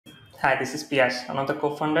Hi, this is Piyash, one of the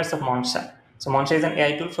co-founders of Monsha. So Monsha is an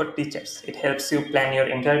AI tool for teachers. It helps you plan your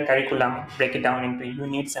entire curriculum, break it down into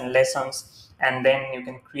units and lessons, and then you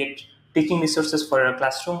can create teaching resources for your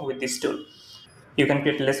classroom with this tool. You can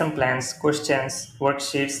create lesson plans, questions,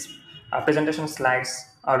 worksheets, presentation slides,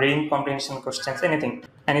 or reading comprehension questions, anything.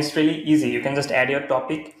 And it's really easy. You can just add your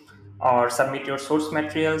topic or submit your source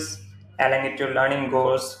materials, align it to your learning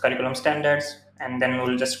goals, curriculum standards, and then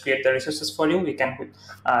we'll just create the resources for you. We can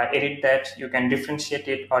edit that, you can differentiate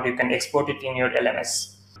it, or you can export it in your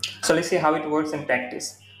LMS. So let's see how it works in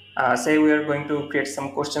practice. Say we are going to create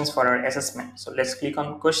some questions for our assessment. So let's click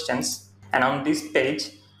on questions, and on this page,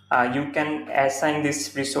 you can assign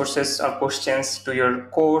these resources or questions to your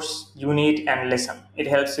course, unit, and lesson. It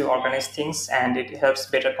helps you organize things and it helps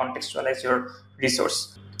better contextualize your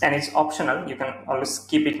resource. And it's optional, you can always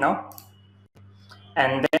skip it now.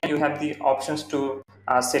 And then you have the options to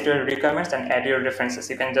set your requirements and add your references.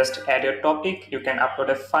 You can just add your topic, you can upload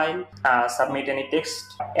a file, submit any text,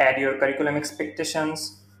 add your curriculum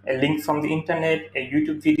expectations, a link from the internet, a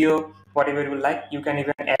YouTube video, whatever you like. You can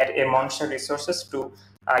even add a Monsha resources to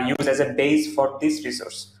use as a base for this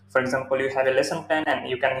resource. For example, you have a lesson plan and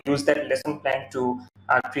you can use that lesson plan to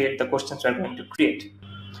create the questions we're going to create.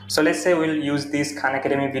 So let's say we'll use this Khan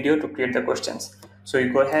Academy video to create the questions. So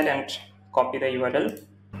you go ahead and copy the URL,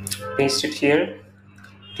 paste it here,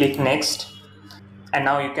 click next, and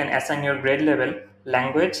now you can assign your grade level,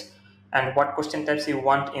 language, and what question types you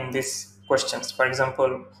want in these questions. For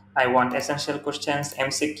example, I want essential questions,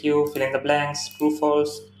 MCQ, fill in the blanks, true,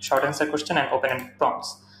 false, short answer question, and open-ended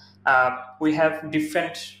prompts. We have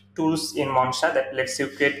different tools in Monsha that lets you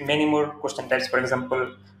create many more question types. For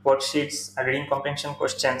example, worksheets, reading comprehension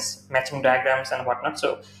questions, matching diagrams, and whatnot.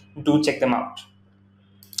 So do check them out.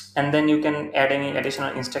 And then you can add any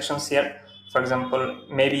additional instructions here. For example,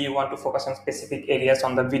 maybe you want to focus on specific areas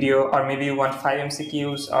on the video, or maybe you want 5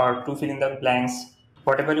 MCQs or 2 fill in the blanks.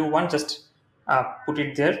 Whatever you want, just put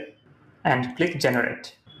it there and click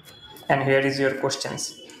generate. And here is your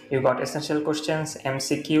questions. You got essential questions,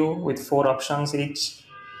 MCQ with 4 options each,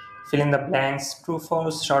 fill in the blanks, true,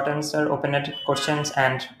 false, short answer, open-ended questions,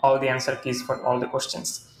 and all the answer keys for all the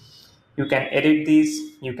questions. You can edit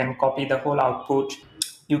these, you can copy the whole output,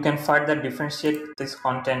 you can further differentiate this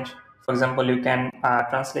content. For example, you can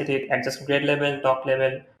translate it at just grade level, talk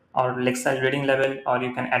level, or Lexile reading level, or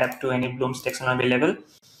you can adapt to any Bloom's taxonomy level.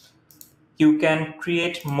 You can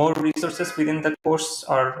create more resources within the course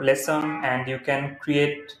or lesson, and you can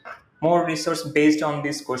create more resource based on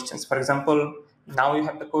these questions. For example, now you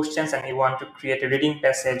have the questions and you want to create a reading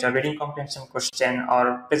passage or reading comprehension question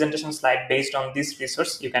or presentation slide based on this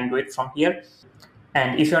resource, you can do it from here.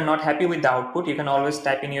 And if you're not happy with the output, you can always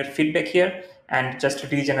type in your feedback here and just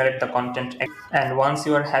regenerate the content. And once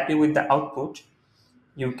you are happy with the output,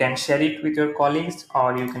 you can share it with your colleagues,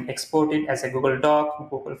 or you can export it as a Google Doc,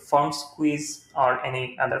 Google Forms quiz, or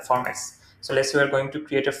any other formats. So let's say we're going to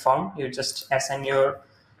create a form. You just assign your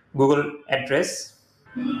Google address,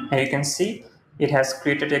 and you can see it has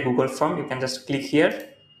created a Google form. You can just click here,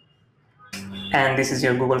 and this is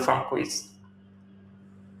your Google Form quiz.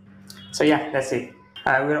 So yeah, that's it.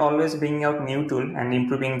 We're always bringing out new tool and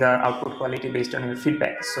improving the output quality based on your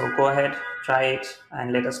feedback. So go ahead, try it,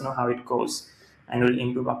 and let us know how it goes, and we'll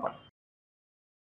improve upon.